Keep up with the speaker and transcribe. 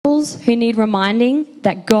Principals who need reminding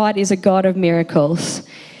that God is a God of miracles.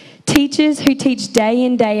 Teachers who teach day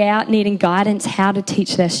in, day out, needing guidance how to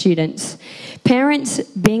teach their students. Parents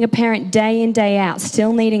being a parent day in, day out,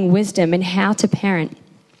 still needing wisdom in how to parent.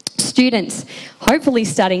 Students hopefully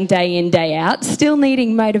studying day in, day out, still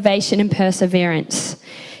needing motivation and perseverance.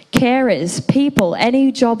 Carers, people,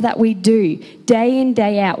 any job that we do, day in,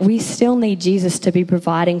 day out, we still need Jesus to be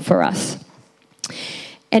providing for us.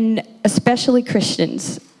 And especially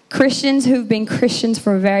Christians who've been Christians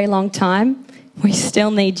for a very long time, we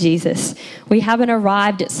still need Jesus. We haven't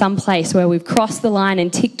arrived at some place where we've crossed the line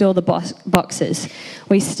and ticked all the boxes.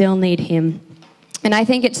 We still need him. And I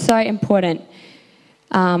think it's so important.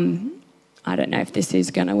 I don't know if this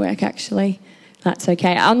is going to work, actually. That's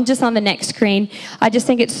okay. I'm just on the next screen. I just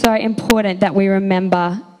think it's so important that we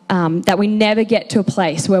remember that we never get to a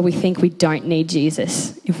place where we think we don't need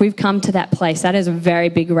Jesus. If we've come to that place, that is a very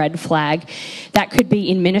big red flag. That could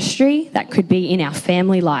be in ministry, that could be in our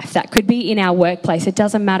family life, that could be in our workplace. It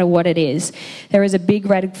doesn't matter what it is. There is a big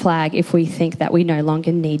red flag if we think that we no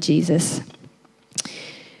longer need Jesus.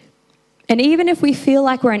 And even if we feel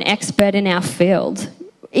like we're an expert in our field,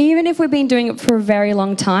 even if we've been doing it for a very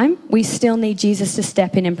long time, we still need Jesus to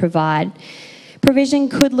step in and provide. Provision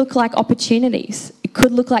could look like opportunities. It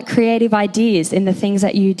could look like creative ideas in the things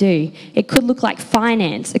that you do. It could look like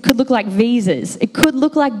finance. It could look like visas. It could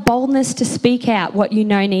look like boldness to speak out what you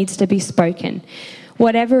know needs to be spoken.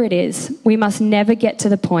 Whatever it is, we must never get to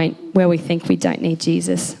the point where we think we don't need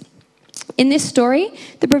Jesus. In this story,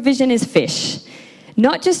 the provision is fish.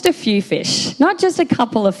 Not just a few fish, not just a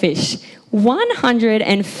couple of fish,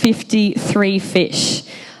 153 fish.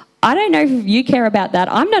 I don't know if you care about that.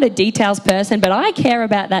 I'm not a details person, but I care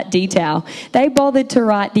about that detail. They bothered to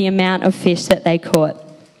write the amount of fish that they caught.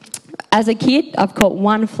 As a kid, I've caught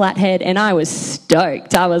one flathead and I was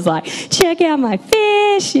stoked. I was like, check out my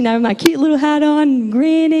fish, my cute little hat on,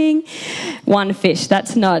 grinning. One fish,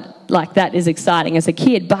 that's not like that is exciting as a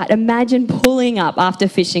kid, but imagine pulling up after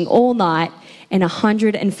fishing all night and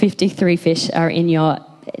 153 fish are in your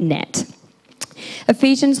net.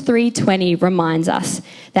 Ephesians 3:20 reminds us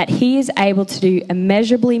that he is able to do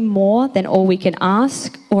immeasurably more than all we can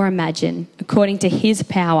ask or imagine, according to his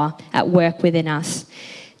power at work within us.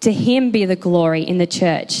 To him be the glory in the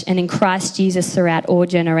church and in Christ Jesus throughout all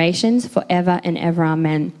generations, forever and ever.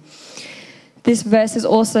 Amen. This verse is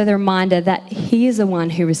also the reminder that he is the one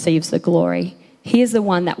who receives the glory. He is the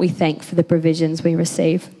one that we thank for the provisions we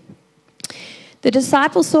receive. The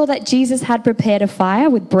disciples saw that Jesus had prepared a fire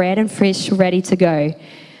with bread and fish ready to go.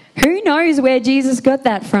 Who knows where Jesus got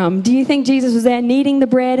that from? Do you think Jesus was there kneading the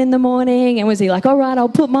bread in the morning? And was he like, all right, I'll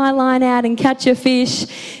put my line out and catch a fish?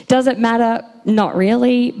 Does it matter? Not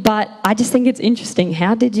really. But I just think it's interesting.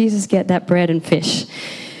 How did Jesus get that bread and fish?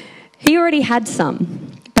 He already had some.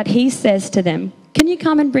 But he says to them, can you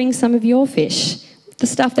come and bring some of your fish? The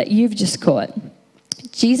stuff that you've just caught.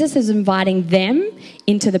 Jesus is inviting them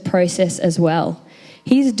into the process as well.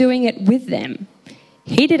 He's doing it with them.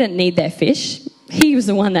 He didn't need their fish. He was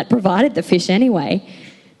the one that provided the fish anyway.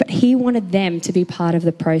 But he wanted them to be part of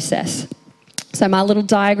the process. So my little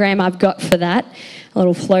diagram I've got for that, a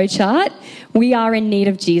little flow chart. We are in need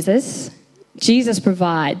of Jesus. Jesus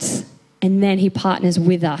provides. And then he partners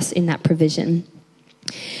with us in that provision.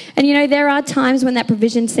 And there are times when that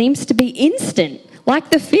provision seems to be instant. Like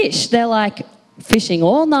the fish. They're like, fishing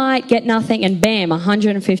all night, get nothing, and bam,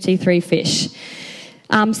 153 fish.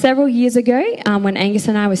 Several years ago, when Angus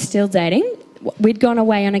and I were still dating, we'd gone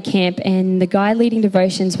away on a camp and the guy leading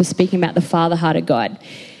devotions was speaking about the Father heart of God.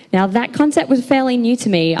 Now, that concept was fairly new to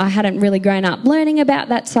me. I hadn't really grown up learning about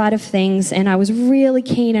that side of things and I was really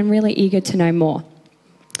keen and really eager to know more.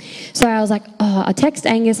 So I was like, I'll text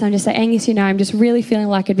Angus and just say, Angus, I'm just really feeling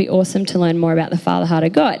like it'd be awesome to learn more about the Father heart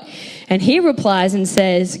of God. And he replies and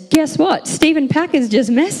says, guess what? Stephen Packer's just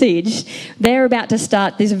messaged. They're about to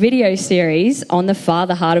start this video series on the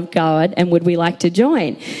Father heart of God and would we like to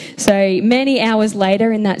join? So many hours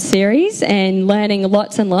later in that series and learning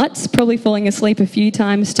lots and lots, probably falling asleep a few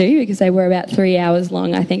times too because they were about 3 hours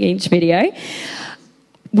long, I think, each video.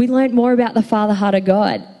 We learned more about the Father heart of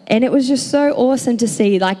God. And it was just so awesome to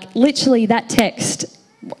see, like literally that text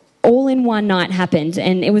all in one night happened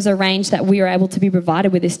and it was arranged that we were able to be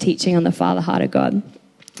provided with this teaching on the Father heart of God.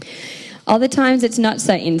 Other times it's not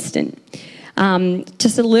so instant.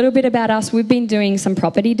 Just a little bit about us, we've been doing some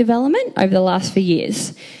property development over the last few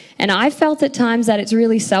years. And I felt at times that it's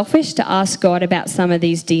really selfish to ask God about some of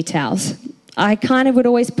these details. I kind of would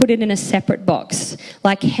always put it in a separate box.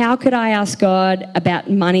 Like, how could I ask God about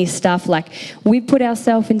money stuff? Like, we've put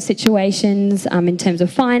ourselves in situations in terms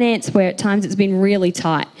of finance where at times it's been really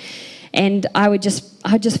tight. And I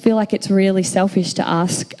just feel like it's really selfish to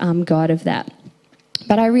ask God of that.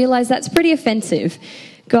 But I realise that's pretty offensive.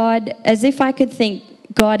 God, as if I could think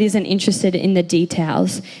God isn't interested in the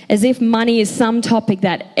details, as if money is some topic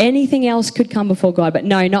that anything else could come before God. But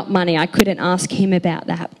no, not money. I couldn't ask him about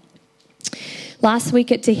that. Last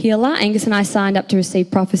week at Tehillah, Angus and I signed up to receive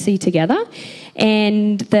prophecy together.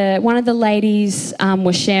 And one of the ladies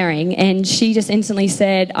was sharing, and she just instantly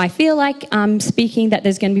said, I feel like I'm speaking that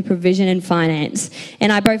there's going to be provision in finance.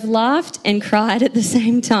 And I both laughed and cried at the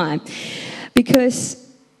same time, because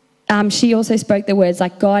she also spoke the words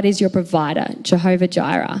like, God is your provider, Jehovah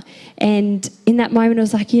Jireh. And in that moment, I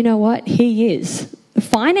was like, you know what? He is.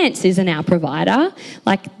 Finance isn't our provider.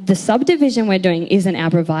 Like, the subdivision we're doing isn't our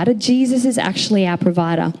provider. Jesus is actually our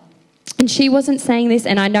provider. And she wasn't saying this,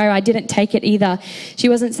 and I know I didn't take it either. She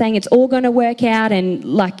wasn't saying it's all going to work out and,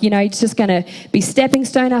 like, you know, it's just going to be stepping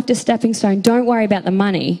stone after stepping stone. Don't worry about the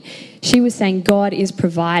money. She was saying God is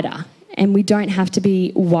provider, and we don't have to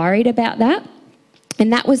be worried about that.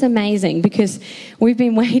 And that was amazing, because we've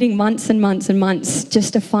been waiting months and months and months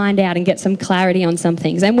just to find out and get some clarity on some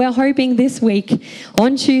things. And we're hoping this week,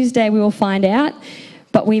 on Tuesday, we will find out,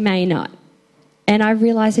 but we may not. And I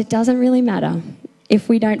realise it doesn't really matter if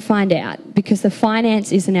we don't find out, because the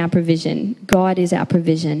finance isn't our provision. God is our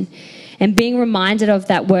provision. And being reminded of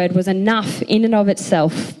that word was enough in and of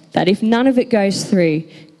itself, that if none of it goes through,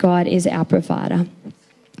 God is our provider.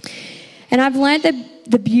 And I've learned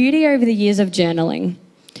the beauty over the years of journaling.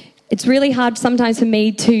 It's really hard sometimes for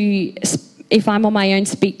me to, if I'm on my own,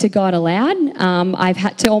 speak to God aloud. I've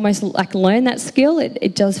had to almost like learn that skill.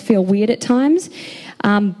 It does feel weird at times.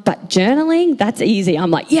 But journaling, that's easy.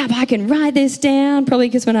 I'm like, yeah, but I can write this down. Probably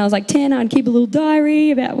because when I was like 10, I'd keep a little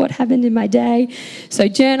diary about what happened in my day. So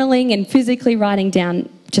journaling and physically writing down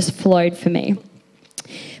just flowed for me.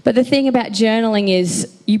 But the thing about journaling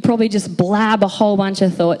is you probably just blab a whole bunch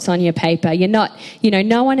of thoughts on your paper. You're not,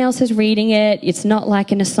 no one else is reading it. It's not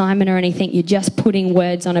like an assignment or anything. You're just putting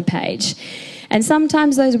words on a page. And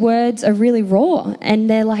sometimes those words are really raw, and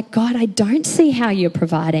they're like, God, I don't see how you're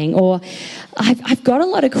providing, or I've got a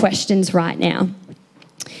lot of questions right now.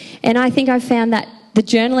 And I think I've found that the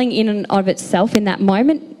journaling in and of itself in that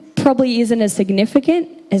moment probably isn't as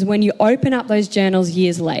significant as when you open up those journals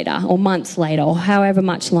years later or months later or however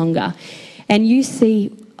much longer, and you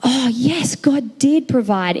see, oh yes, God did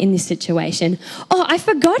provide in this situation. Oh, I've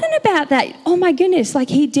forgotten about that. Oh my goodness, like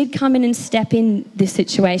he did come in and step in this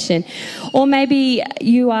situation. Or maybe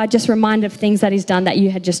you are just reminded of things that he's done that you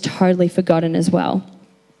had just totally forgotten as well.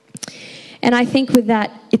 And I think with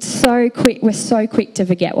that, it's so quick, we're so quick to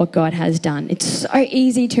forget what God has done. It's so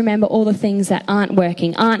easy to remember all the things that aren't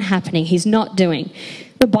working, aren't happening, he's not doing.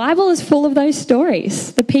 The Bible is full of those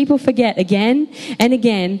stories. The people forget again and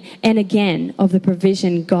again and again of the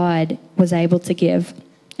provision God was able to give.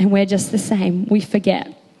 And we're just the same. We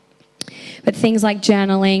forget. But things like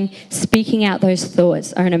journaling, speaking out those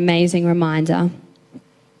thoughts are an amazing reminder.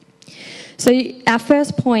 So our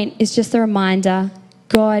first point is just a reminder,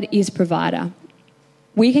 God is provider.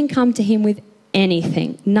 We can come to him with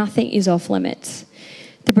anything. Nothing is off limits.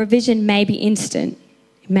 The provision may be instant.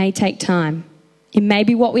 It may take time. It may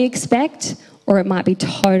be what we expect, or it might be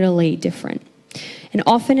totally different. And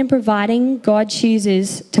often in providing, God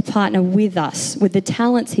chooses to partner with us, with the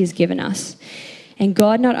talents he's given us. And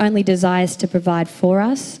God not only desires to provide for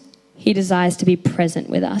us, he desires to be present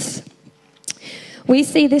with us. We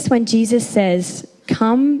see this when Jesus says,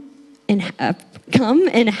 come and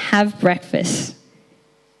have breakfast.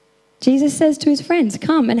 Jesus says to his friends,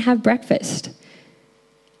 come and have breakfast.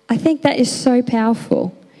 I think that is so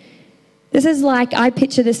powerful. This is like, I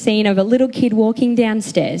picture the scene of a little kid walking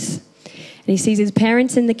downstairs, and he sees his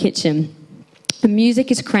parents in the kitchen. The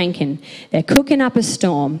music is cranking. They're cooking up a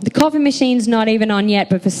storm. The coffee machine's not even on yet,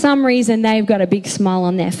 but for some reason they've got a big smile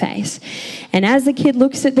on their face. And as the kid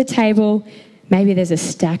looks at the table, maybe there's a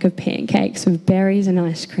stack of pancakes with berries and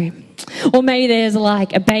ice cream. Or maybe there's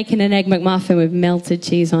like a bacon and egg McMuffin with melted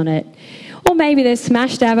cheese on it. Or maybe there's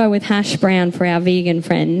smashed avo with hash brown for our vegan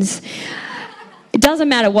friends. It doesn't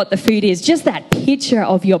matter what the food is, just that picture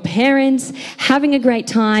of your parents having a great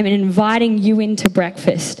time and inviting you into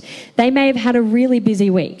breakfast. They may have had a really busy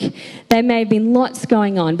week. There may have been lots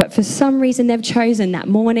going on, but for some reason they've chosen that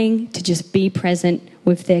morning to just be present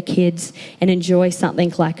with their kids and enjoy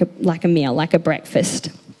something like a meal, like a breakfast.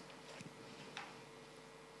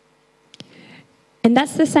 And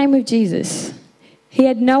that's the same with Jesus. He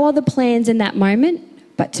had no other plans in that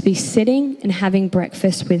moment but to be sitting and having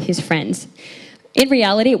breakfast with his friends. In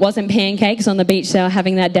reality, it wasn't pancakes on the beach they were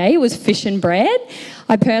having that day. It was fish and bread.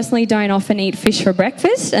 I personally don't often eat fish for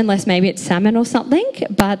breakfast, unless maybe it's salmon or something,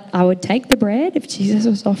 but I would take the bread if Jesus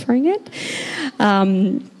was offering it.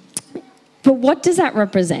 But what does that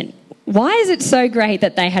represent? Why is it so great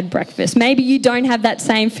that they had breakfast? Maybe you don't have that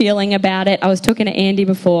same feeling about it. I was talking to Andy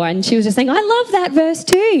before and she was just saying, I love that verse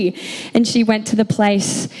too. And she went to the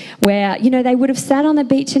place where, they would have sat on the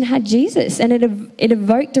beach and had Jesus, and it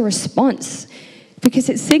evoked a response because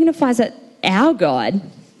it signifies that our God,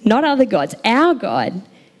 not other gods, our God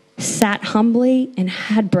sat humbly and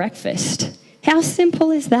had breakfast. How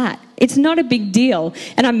simple is that? It's not a big deal.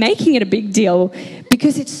 And I'm making it a big deal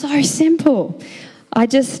because it's so simple.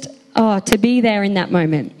 To be there in that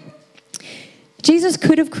moment. Jesus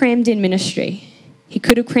could have crammed in ministry. He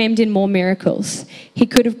could have crammed in more miracles. He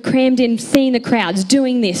could have crammed in seeing the crowds,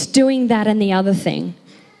 doing this, doing that and the other thing.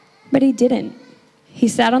 But he didn't. He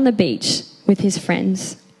sat on the beach with his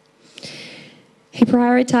friends. He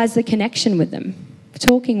prioritized the connection with them,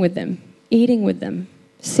 talking with them, eating with them,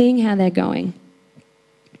 seeing how they're going.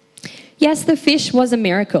 Yes, the fish was a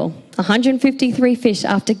miracle. 153 fish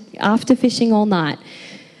after fishing all night.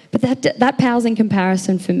 But that pales in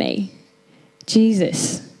comparison for me.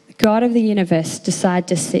 Jesus, the God of the universe, decided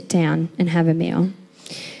to sit down and have a meal.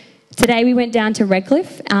 Today we went down to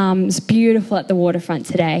Redcliffe. It was beautiful at the waterfront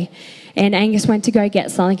today. And Angus went to go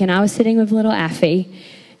get something and I was sitting with little Affie.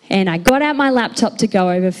 And I got out my laptop to go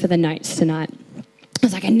over for the notes tonight. I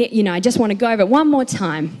was like, I just want to go over it one more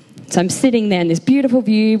time. So I'm sitting there in this beautiful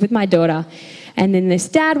view with my daughter. And then this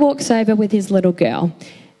dad walks over with his little girl.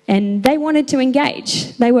 And they wanted to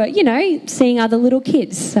engage. They were, seeing other little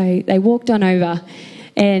kids. So they walked on over.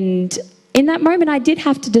 And in that moment, I did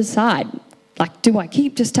have to decide, do I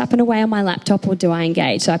keep just tapping away on my laptop or do I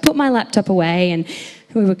engage? So I put my laptop away and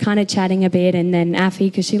we were kind of chatting a bit. And then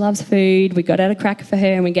Affie, because she loves food, we got out a cracker for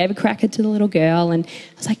her and we gave a cracker to the little girl. And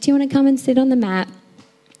I was like, do you want to come and sit on the mat?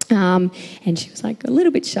 And she was like a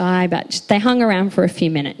little bit shy, but they hung around for a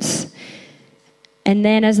few minutes. And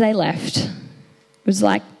then as they left, it was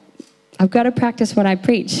like, I've got to practice what I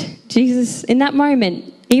preach. Jesus, in that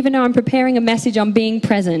moment, even though I'm preparing a message on being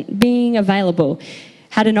present, being available,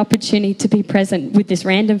 had an opportunity to be present with this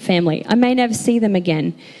random family. I may never see them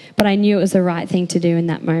again, but I knew it was the right thing to do in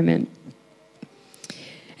that moment.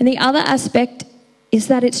 And the other aspect is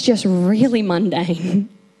that it's just really mundane.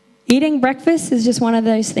 Eating breakfast is just one of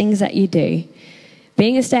those things that you do.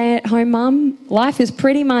 Being a stay-at-home mum, life is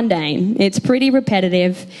pretty mundane. It's pretty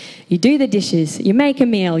repetitive. You do the dishes, you make a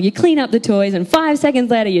meal, you clean up the toys, and 5 seconds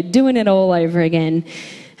later you're doing it all over again.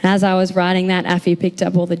 And as I was writing that, Affie picked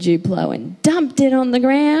up all the Duplo and dumped it on the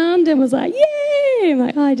ground and was like, yay! I'm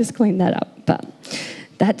like, I just cleaned that up. But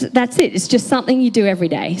that's it. It's just something you do every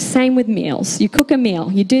day. Same with meals. You cook a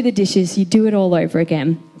meal, you do the dishes, you do it all over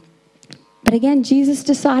again. But again, Jesus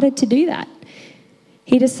decided to do that.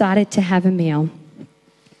 He decided to have a meal.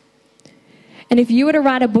 And if you were to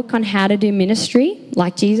write a book on how to do ministry,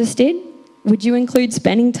 like Jesus did, would you include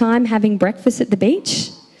spending time having breakfast at the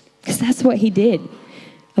beach? Because that's what he did.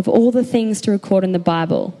 Of all the things to record in the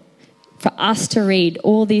Bible, for us to read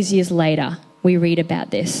all these years later, we read about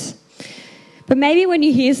this. But maybe when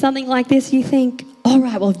you hear something like this, you think, all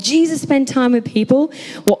right, well, if Jesus spent time with people,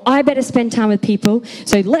 well, I better spend time with people.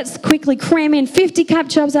 So let's quickly cram in 50 cap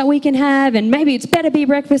jobs that we can have, and maybe it's better be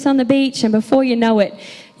breakfast on the beach. And before you know it,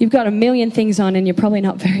 you've got a million things on and you're probably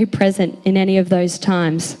not very present in any of those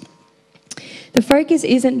times. The focus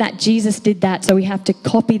isn't that Jesus did that, so we have to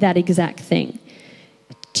copy that exact thing.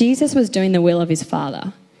 Jesus was doing the will of his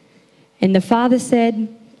Father. And the Father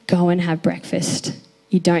said, go and have breakfast.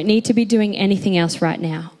 You don't need to be doing anything else right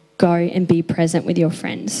now. Go and be present with your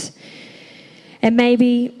friends. And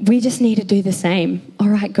maybe we just need to do the same. All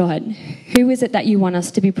right, God, who is it that you want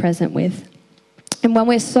us to be present with? And when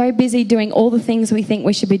we're so busy doing all the things we think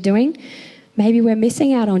we should be doing, maybe we're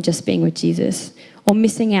missing out on just being with Jesus or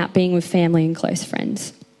missing out being with family and close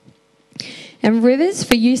friends. And Rivers,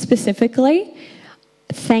 for you specifically,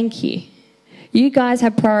 thank you. You guys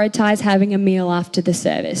have prioritized having a meal after the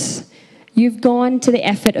service. You've gone to the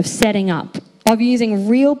effort of setting up, of using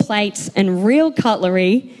real plates and real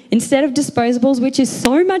cutlery instead of disposables, which is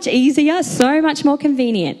so much easier, so much more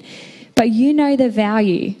convenient. But you know the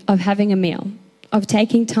value of having a meal, of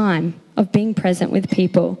taking time, of being present with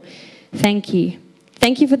people. Thank you.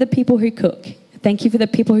 Thank you for the people who cook. Thank you for the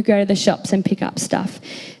people who go to the shops and pick up stuff.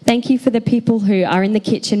 Thank you for the people who are in the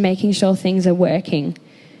kitchen making sure things are working.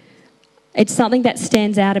 It's something that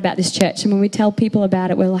stands out about this church. And when we tell people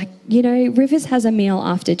about it, we're like, Rivers has a meal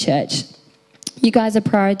after church. You guys are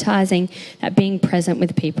prioritizing that being present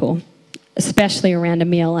with people. especially around a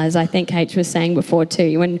meal, as I think H was saying before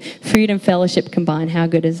too. When food and fellowship combine, how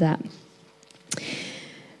good is that?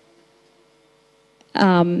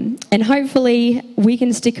 And hopefully we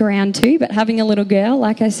can stick around too, but having a little girl,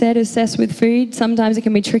 like I said, obsessed with food, sometimes it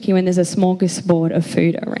can be tricky when there's a smorgasbord of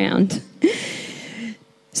food around.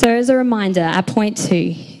 So as a reminder, our point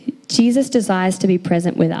 2, Jesus desires to be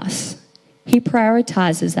present with us. He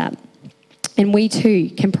prioritises that. And we too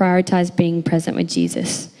can prioritise being present with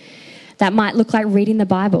Jesus. That might look like reading the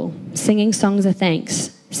Bible, singing songs of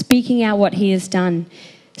thanks, speaking out what he has done,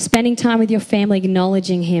 spending time with your family,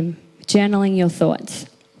 acknowledging him, journaling your thoughts.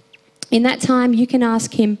 In that time, you can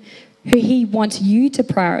ask him who he wants you to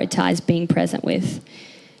prioritise being present with.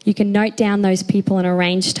 You can note down those people and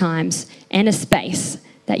arrange times and a space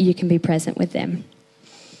that you can be present with them.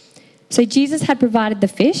 So Jesus had provided the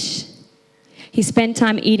fish. He spent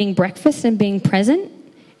time eating breakfast and being present.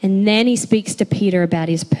 And then he speaks to Peter about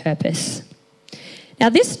his purpose. Now,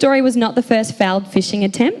 this story was not the first failed fishing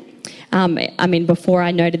attempt. Before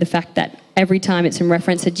I noted the fact that every time it's in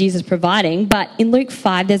reference to Jesus providing, but in Luke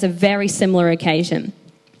 5, there's a very similar occasion.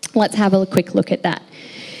 Let's have a quick look at that.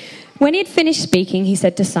 When he had finished speaking, he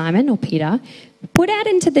said to Simon, or Peter, "Put out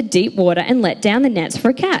into the deep water and let down the nets for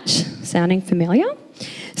a catch." Sounding familiar?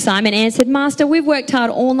 Simon answered, "Master, we've worked hard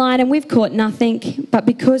all night and we've caught nothing, but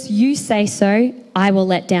because you say so, I will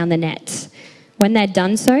let down the nets." When they'd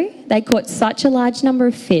done so, they caught such a large number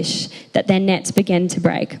of fish that their nets began to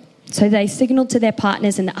break. So they signaled to their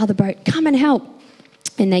partners in the other boat, "Come and help."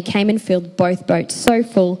 And they came and filled both boats so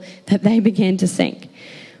full that they began to sink.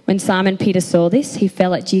 When Simon Peter saw this, he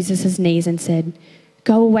fell at Jesus' knees and said,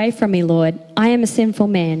 "Go away from me, Lord. I am a sinful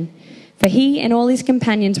man." For he and all his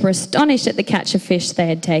companions were astonished at the catch of fish they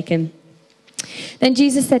had taken. Then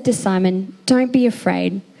Jesus said to Simon, "Don't be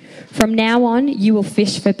afraid. From now on, you will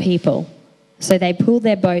fish for people." So they pulled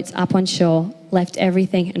their boats up on shore, left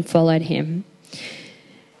everything and followed him.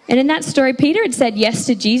 And in that story, Peter had said yes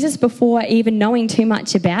to Jesus before even knowing too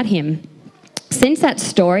much about him. Since that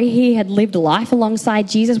story, he had lived life alongside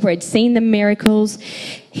Jesus where he'd seen the miracles,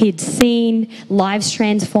 he'd seen lives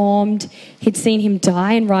transformed, he'd seen him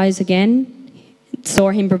die and rise again,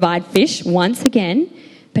 saw him provide fish once again,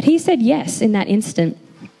 but he said yes in that instant.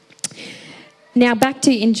 Now back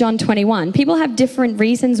to in John 21, people have different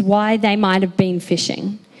reasons why they might have been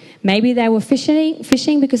fishing. Maybe they were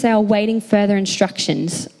fishing because they were waiting further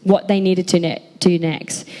instructions, what they needed to do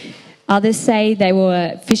next. Others say they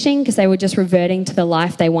were fishing because they were just reverting to the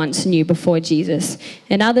life they once knew before Jesus.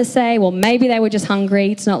 And others say, well, maybe they were just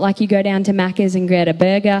hungry. It's not like you go down to Macca's and get a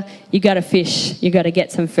burger. You got to fish. You got to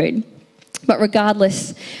get some food. But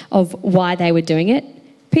regardless of why they were doing it,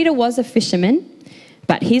 Peter was a fisherman,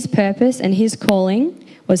 but his purpose and his calling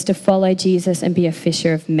was to follow Jesus and be a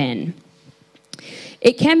fisher of men.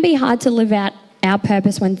 It can be hard to live out our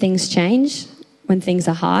purpose when things change, when things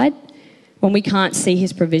are hard, when we can't see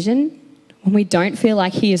his provision, when we don't feel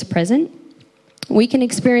like he is present. We can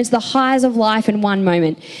experience the highs of life in one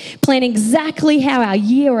moment, plan exactly how our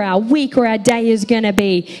year or our week or our day is going to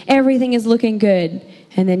be. Everything is looking good.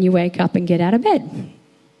 And then you wake up and get out of bed.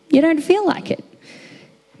 You don't feel like it.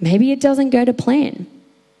 Maybe it doesn't go to plan.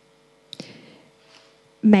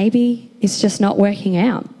 Maybe it's just not working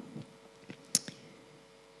out.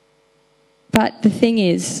 But the thing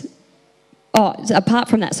is, apart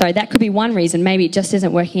from that, that could be one reason. Maybe it just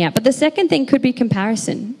isn't working out. But the second thing could be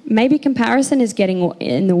comparison. Maybe comparison is getting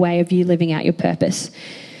in the way of you living out your purpose.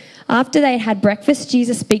 After they had breakfast,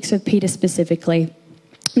 Jesus speaks with Peter specifically.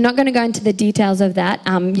 I'm not going to go into the details of that.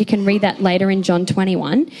 You can read that later in John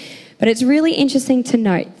 21. But it's really interesting to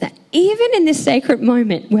note that even in this sacred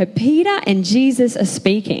moment where Peter and Jesus are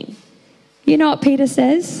speaking, you know what Peter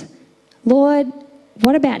says? "Lord,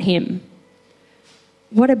 what about him?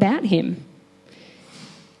 What about him?"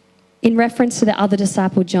 In reference to the other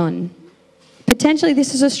disciple, John. Potentially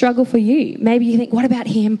this is a struggle for you. Maybe you think, what about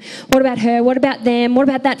him? What about her? What about them? What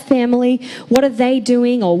about that family? What are they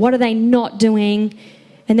doing or what are they not doing?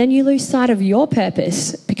 And then you lose sight of your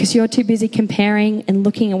purpose because you're too busy comparing and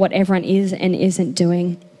looking at what everyone is and isn't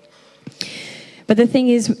doing. But the thing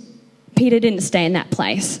is, Peter didn't stay in that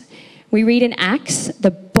place. We read in Acts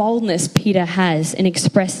the boldness Peter has in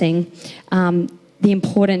expressing the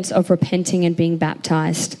importance of repenting and being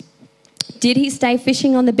baptized. Did he stay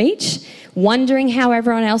fishing on the beach, wondering how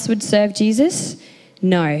everyone else would serve Jesus?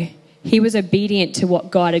 No. He was obedient to what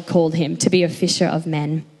God had called him, to be a fisher of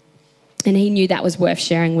men. And he knew that was worth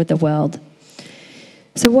sharing with the world.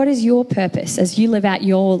 So what is your purpose as you live out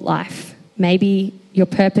your life? Maybe your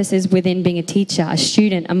purpose is within being a teacher, a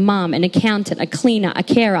student, a mum, an accountant, a cleaner, a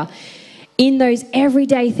carer. in those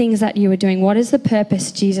everyday things that you are doing, what is the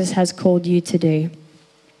purpose Jesus has called you to do?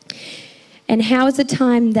 And how is the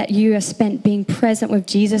time that you are spent being present with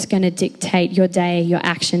Jesus going to dictate your day, your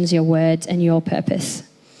actions, your words, and your purpose?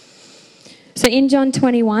 So in John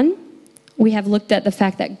 21, we have looked at the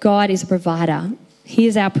fact that God is a provider. He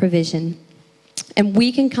is our provision. And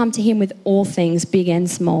we can come to him with all things, big and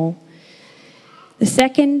small. The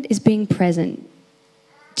second is being present.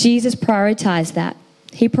 Jesus prioritized that.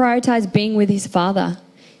 He prioritized being with his Father.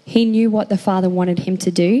 He knew what the Father wanted him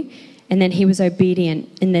to do, and then he was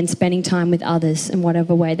obedient and then spending time with others in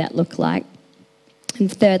whatever way that looked like.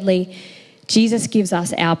 And thirdly, Jesus gives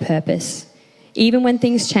us our purpose. Even when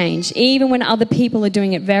things change, even when other people are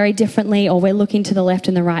doing it very differently or we're looking to the left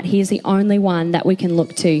and the right, he is the only one that we can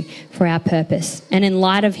look to for our purpose. And in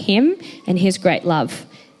light of him and his great love,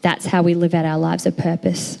 that's how we live out our lives of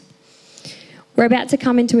purpose. We're about to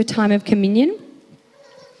come into a time of communion,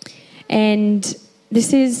 and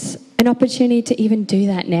this is an opportunity to even do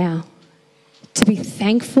that now, to be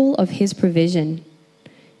thankful of his provision.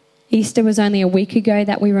 Easter was only a week ago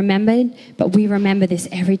that we remembered, but we remember this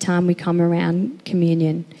every time we come around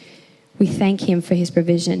communion. We thank him for his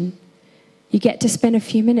provision. You get to spend a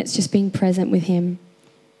few minutes just being present with him,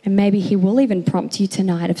 and maybe he will even prompt you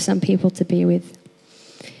tonight of some people to be with.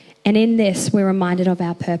 And in this, we're reminded of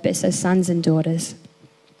our purpose as sons and daughters.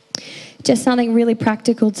 Just something really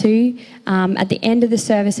practical too. At the end of the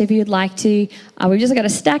service, if you'd like to, we've just got a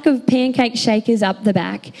stack of pancake shakers up the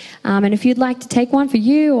back. And if you'd like to take one for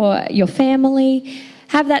you or your family,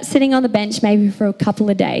 have that sitting on the bench maybe for a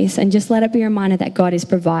couple of days, and just let it be a reminder that God is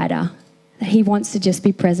provider, that he wants to just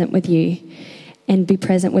be present with you and be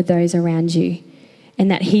present with those around you,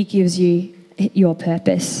 and that he gives you your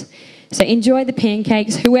purpose. So enjoy the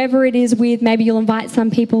pancakes, whoever it is with. Maybe you'll invite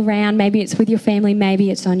some people around. Maybe it's with your family.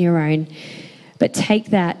 Maybe it's on your own. But take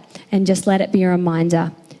that and just let it be a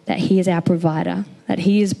reminder that he is our provider, that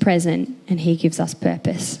he is present and he gives us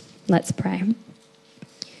purpose. Let's pray.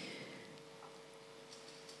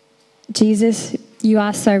 Jesus, you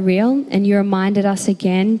are so real, and you reminded us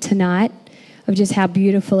again tonight of just how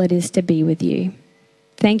beautiful it is to be with you.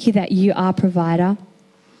 Thank you that you are provider.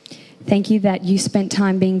 Thank you that you spent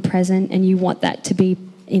time being present, and you want that to be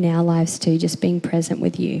in our lives too, just being present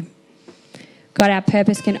with you. God, our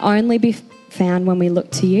purpose can only be found when we look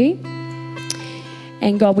to you.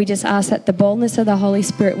 And God, we just ask that the boldness of the Holy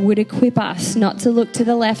Spirit would equip us not to look to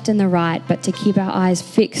the left and the right, but to keep our eyes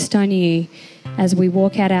fixed on you as we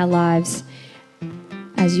walk out our lives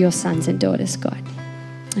as your sons and daughters, God.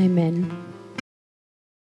 Amen.